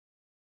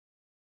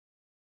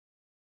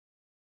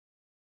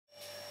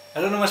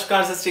Hello,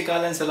 Namaskar, Sat Sri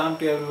Akal and Salam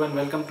to everyone.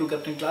 Welcome to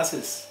Captain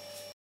Classes.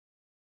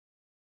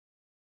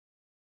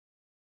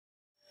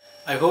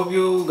 I hope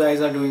you guys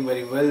are doing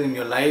very well in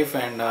your life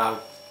and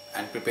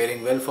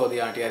preparing well for the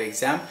RTR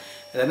exam.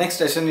 The next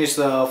session is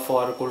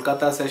for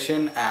Kolkata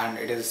session, and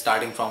it is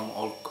starting from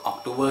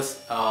October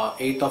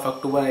 8th of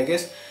October, I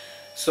guess.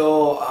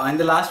 So in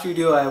the last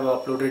video I have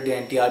uploaded the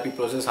NTRP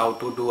process, how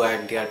to do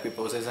an NTRP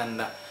process,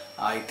 and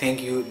I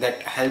think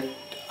that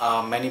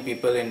helped many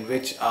people, in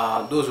which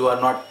those who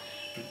are not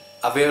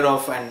aware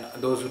of and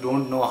those who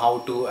don't know how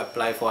to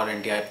apply for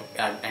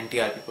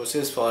NTRP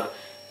process for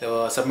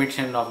the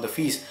submission of the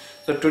fees.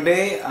 So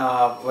today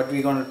what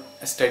we're going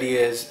to study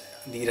is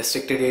the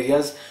restricted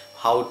areas,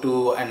 how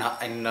to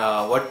and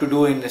what to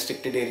do in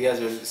restricted areas.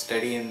 We'll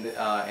study in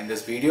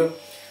this video,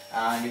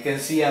 and you can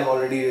see I've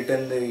already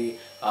written the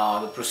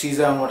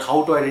procedure on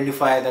how to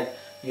identify that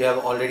you have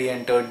already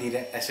entered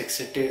the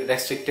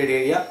restricted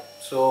area.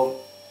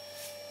 So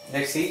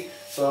let's see.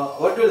 So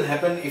what will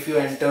happen if you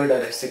entered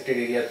a restricted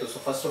area? So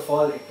first of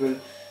all, it will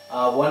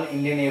one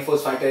Indian Air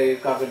Force fighter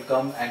aircraft will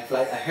come and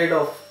fly ahead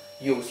of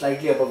you,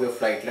 slightly above your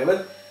flight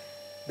level.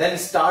 Then it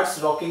starts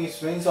rocking its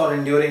wings or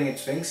enduring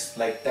its wings,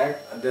 like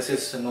that. This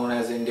is known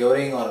as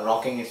enduring or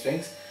rocking its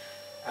wings.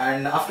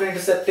 And after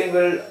intercepting,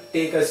 will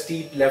take a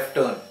steep left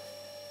turn.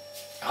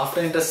 After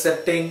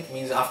intercepting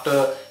means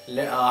after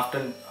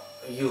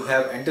you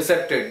have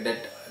intercepted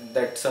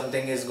that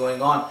something is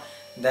going on.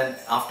 Then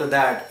after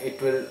that it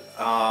will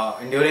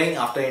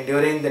after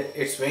enduring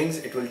its wings,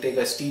 it will take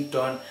a steep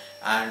turn,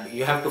 and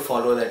you have to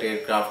follow that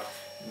aircraft,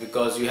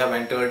 because you have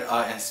entered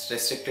a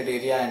restricted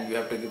area and you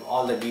have to give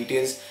all the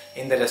details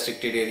in the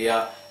restricted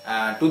area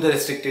to the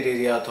restricted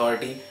area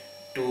authority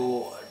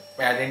to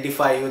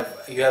identify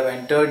you have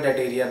entered that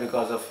area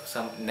because of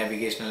some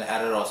navigational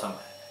error or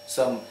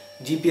some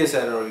GPS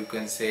error, or you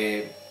can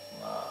say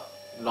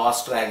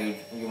lost track.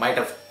 You might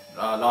have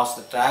lost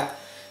the track,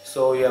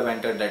 so you have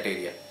entered that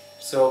area.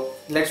 So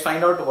let's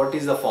find out what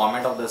is the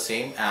format of the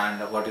same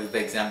and what is the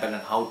example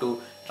and how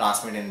to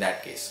transmit in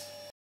that case.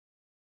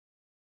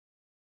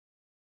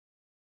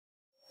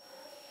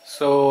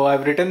 So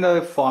I've written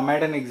the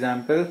format and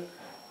example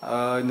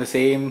in the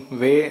same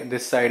way.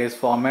 This side is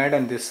format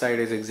and this side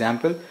is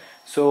example.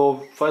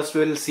 So first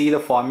we'll see the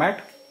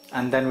format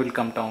and then we'll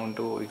come down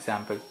to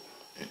example.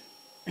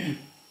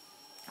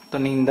 So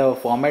in the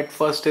format,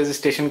 first is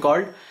station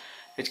called,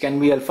 which can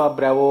be Alpha,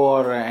 Bravo,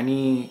 or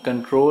any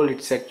control,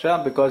 etc.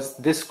 Because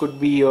this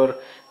could be your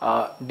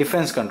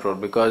defense control,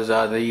 because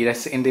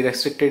in the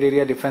restricted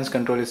area, defense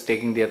control is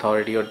taking the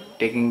authority or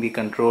taking the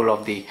control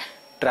of the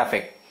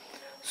traffic.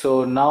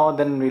 So now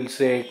then we'll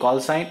say call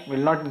sign. We'll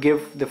not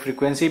give the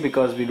frequency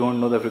because we don't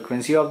know the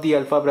frequency of the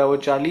Alpha, Bravo,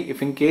 Charlie.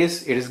 If in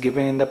case it is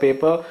given in the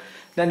paper,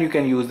 then you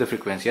can use the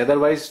frequency.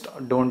 Otherwise,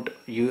 don't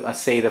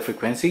say the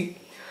frequency.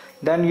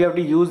 Then you have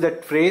to use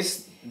that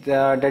phrase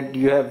that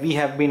we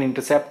have been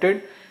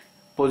intercepted,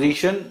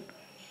 position,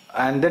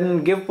 and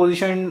then give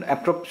position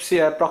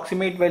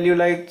approximate value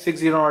like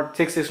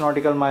 66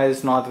 nautical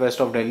miles northwest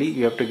of Delhi.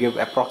 You have to give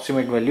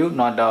approximate value,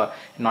 not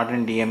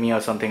in DME or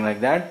something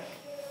like that.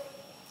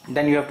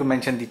 Then you have to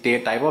mention the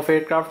type of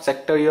aircraft,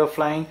 sector you are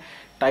flying,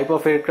 type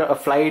of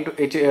aircraft, flight,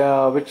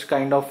 which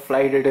kind of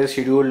flight it is,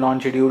 scheduled,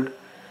 non-scheduled,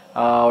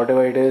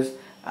 whatever it is,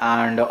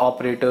 and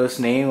operator's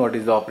name, what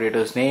is the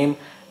operator's name.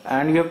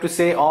 And you have to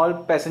say all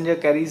passenger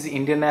carries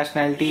Indian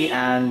nationality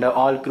and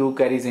all crew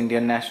carries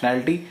Indian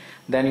nationality.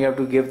 Then you have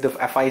to give the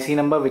FIC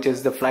number, which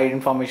is the flight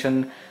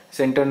information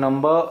center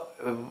number.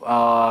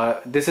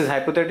 This is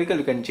hypothetical,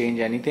 you can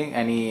change anything,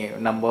 any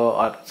number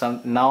or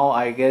some. Now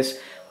I guess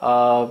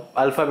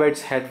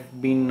alphabets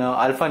had been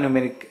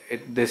alphanumeric.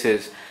 This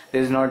is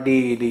not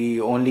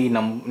the only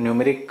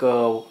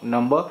numeric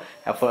number.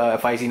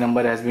 FIC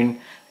number has been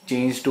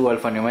changed to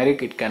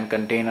alphanumeric. It can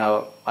contain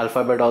a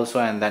alphabet also,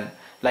 and then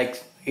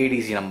like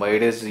ADC number,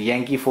 it is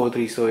Yankee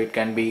 43, so it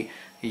can be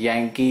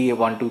Yankee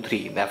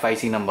 123, the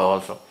FIC number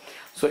also.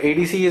 So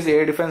ADC is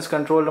air defense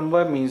control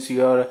number, means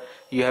you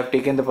have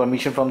taken the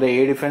permission from the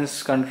air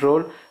defense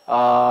control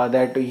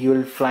that you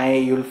will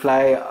fly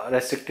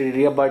restricted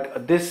area,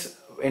 but this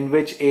in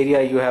which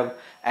area you have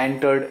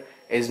entered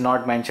is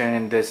not mentioned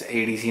in this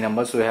ADC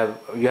number, so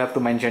you have to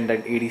mention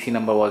that ADC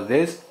number was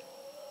this.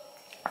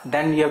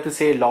 Then you have to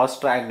say lost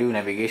track due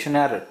navigation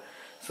error.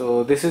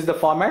 So this is the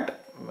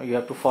format you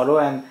have to follow,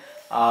 and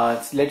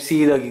let's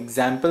see the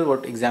example,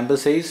 what example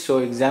says. So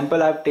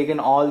example, I've taken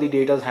all the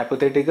data as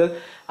hypothetical.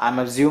 I'm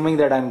assuming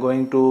that I'm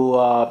going to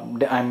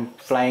I'm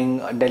flying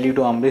Delhi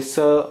to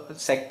Amritsar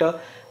sector,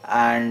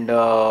 and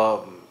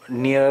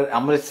near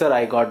Amritsar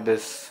I got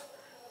this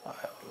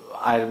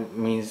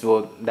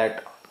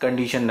that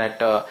condition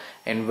that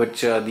in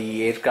which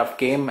the aircraft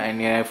came,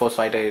 and Air Force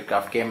fighter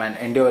aircraft came and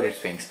endured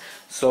its wings.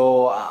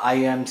 So I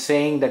am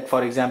saying that,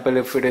 for example,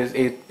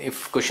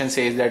 if question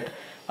says that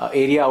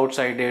area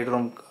outside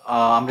aerodrome,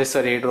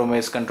 Amritsar aerodrome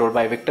is controlled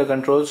by vector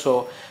control,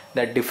 so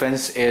that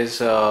defense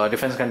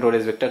control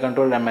is vector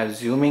control. I'm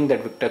assuming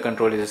that vector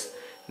control is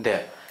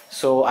there.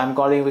 So I'm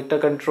calling Victor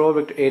Control,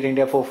 Victor Air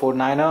India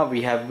 449er.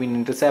 We have been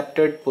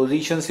intercepted,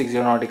 position 60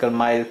 nautical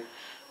mile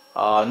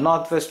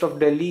northwest of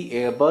Delhi,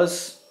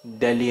 Airbus,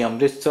 Delhi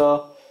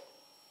Amritsar.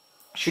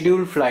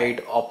 Scheduled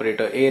flight,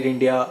 operator Air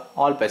India,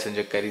 all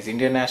passenger carries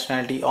Indian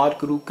nationality, all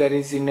crew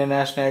carries Indian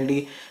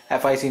nationality,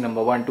 FIC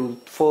number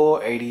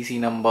 124, ADC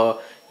number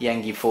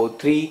Yankee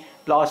 43,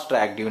 lost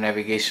track due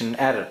navigation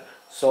error.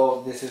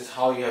 So this is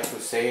how you have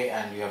to say,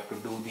 and you have to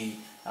do the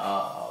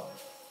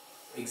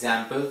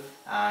example,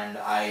 and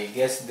I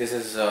guess this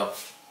is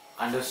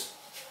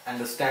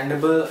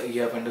understandable.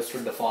 You have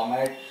understood the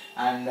format,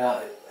 and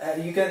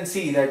you can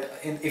see that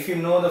if you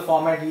know the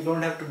format, you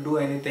don't have to do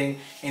anything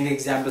in the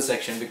example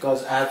section,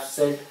 because I have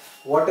said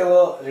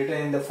whatever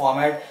written in the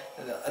format,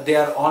 they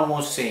are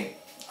almost same.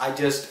 I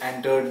just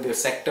entered the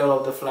sector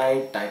of the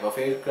flight, type of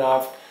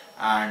aircraft,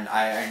 and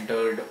I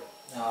entered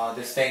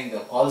this thing, the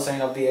call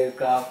sign of the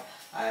aircraft.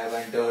 I have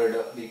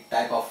entered the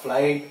type of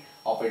flight,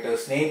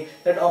 operator's name.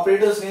 That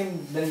operator's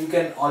name, then you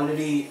can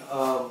already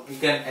you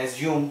can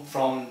assume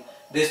from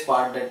this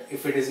part that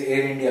if it is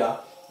Air India,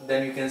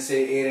 then you can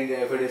say Air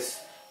India. If it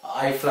is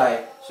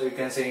iFly, so you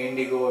can say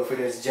Indigo. If it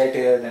is Jet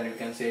Air, then you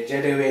can say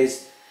Jet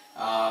Airways.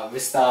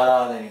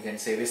 Vistara, then you can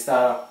say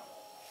Vistara.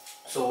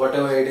 So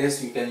whatever it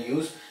is, you can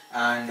use.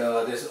 And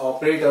this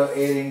operator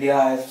Air India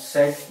I have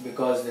said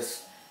because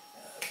this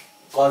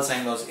call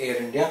sign was Air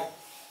India.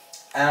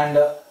 And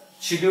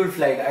scheduled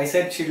flight, I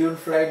said scheduled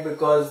flight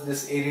because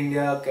this Air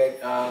India can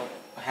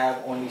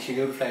have only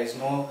scheduled flights,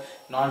 no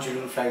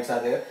non-scheduled flights are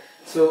there.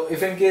 So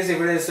if in case if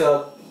it is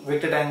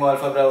Victor Tango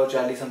Alpha Bravo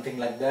Charlie, something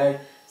like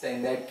that, so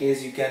in that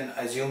case you can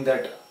assume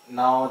that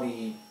now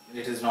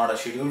it is not a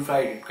scheduled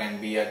flight, it can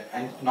be a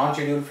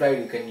non-scheduled flight.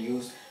 You can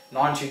use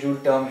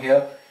non-scheduled term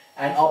here.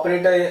 And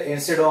operator,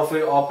 instead of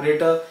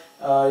operator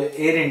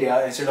Air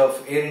India, instead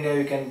of Air India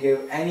you can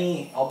give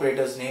any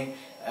operator's name.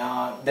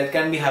 That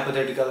can be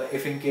hypothetical.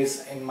 If in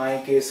case, in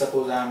my case,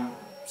 suppose I am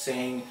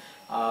saying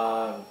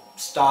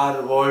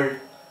Star World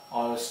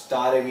or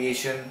Star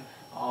Aviation,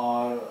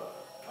 or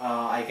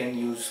I can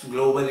use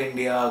Global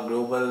India,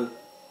 Global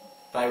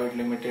Private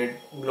Limited,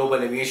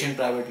 Global Aviation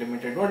Private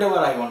Limited, whatever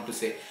I want to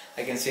say,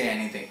 I can say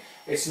anything.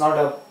 It's not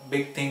a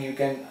big thing. You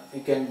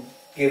can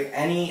give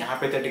any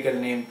hypothetical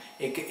name.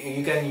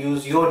 You can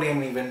use your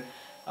name even.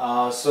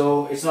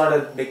 So it's not a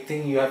big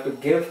thing. You have to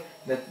give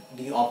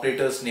the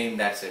operator's name.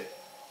 That's it.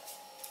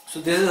 So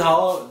this is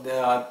how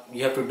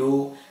you have to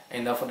do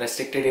in the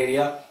restricted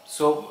area.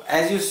 So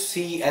as you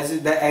see,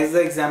 as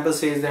the example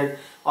says that,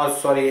 or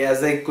sorry, as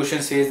the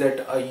question says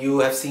that you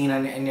have seen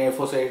an Air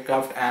Force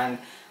aircraft and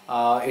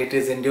it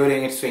is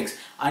enduring its wings.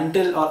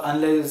 Until or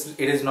unless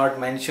it is not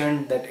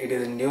mentioned that it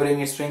is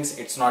enduring its wings,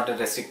 it's not a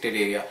restricted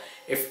area.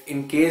 If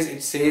in case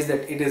it says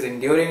that it is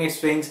enduring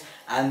its wings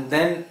and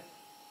then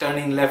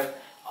turning left,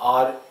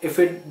 or if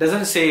it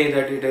doesn't say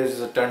that it is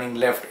turning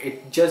left,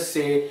 it just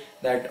say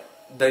that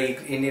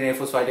the Indian Air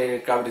Force fighter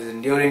aircraft is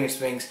enduring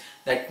its wings,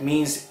 that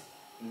means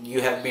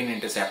you have been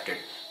intercepted.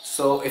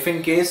 So if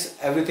in case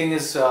everything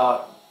is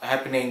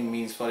happening,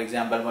 means for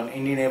example one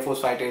Indian Air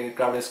Force fighter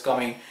aircraft is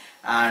coming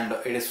and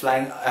it is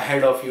flying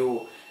ahead of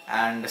you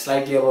and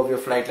slightly above your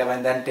flight level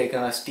and then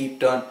taken a steep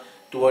turn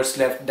towards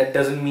left, that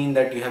doesn't mean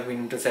that you have been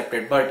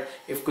intercepted. But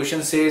if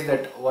question says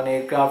that one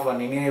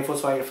Indian Air Force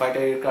fighter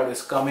aircraft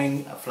is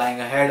coming, flying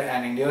ahead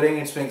and enduring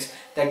its wings,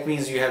 that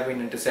means you have been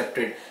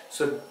intercepted.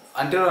 So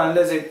until or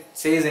unless it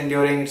says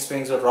enduring its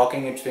wings or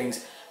rocking its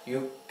wings,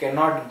 you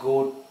cannot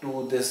go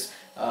to this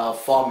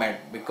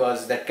format,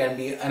 because that can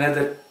be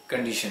another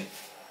condition.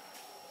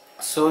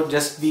 So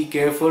just be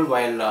careful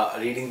while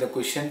reading the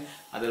question,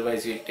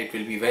 otherwise it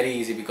will be very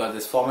easy, because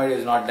this format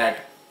is not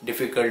that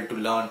difficult to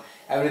learn.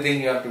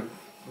 Everything you have to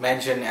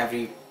mention,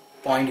 every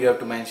point you have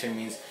to mention,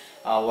 means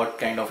what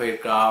kind of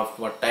aircraft,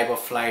 what type of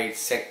flight,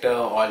 sector,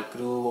 all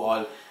crew,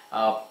 all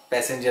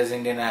passengers,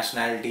 Indian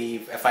nationality,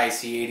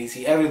 FIC,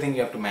 ADC, everything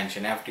you have to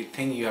mention,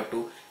 everything you have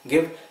to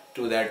give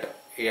to that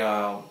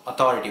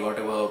authority,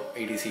 whatever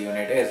ADC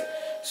unit is.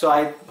 So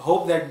I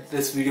hope that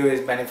this video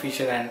is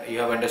beneficial and you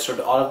have understood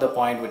all of the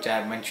point which I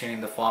have mentioned in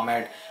the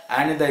format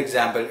and in the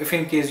example. If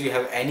in case you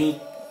have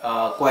any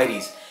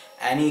queries,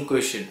 any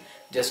question,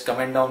 just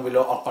comment down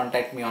below or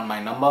contact me on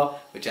my number,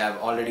 which I have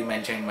already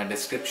mentioned in my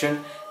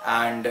description.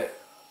 And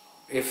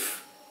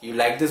if you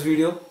like this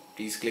video,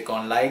 please click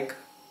on like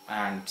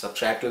and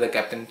subscribe to the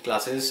Captain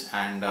classes,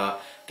 and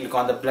click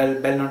on the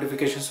bell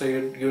notification, so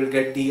you will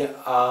get the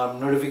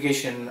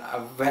notification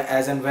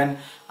as and when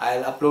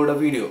I'll upload a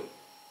video.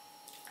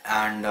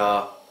 And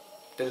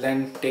till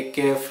then, take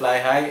care, fly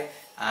high,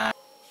 and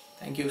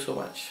thank you so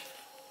much.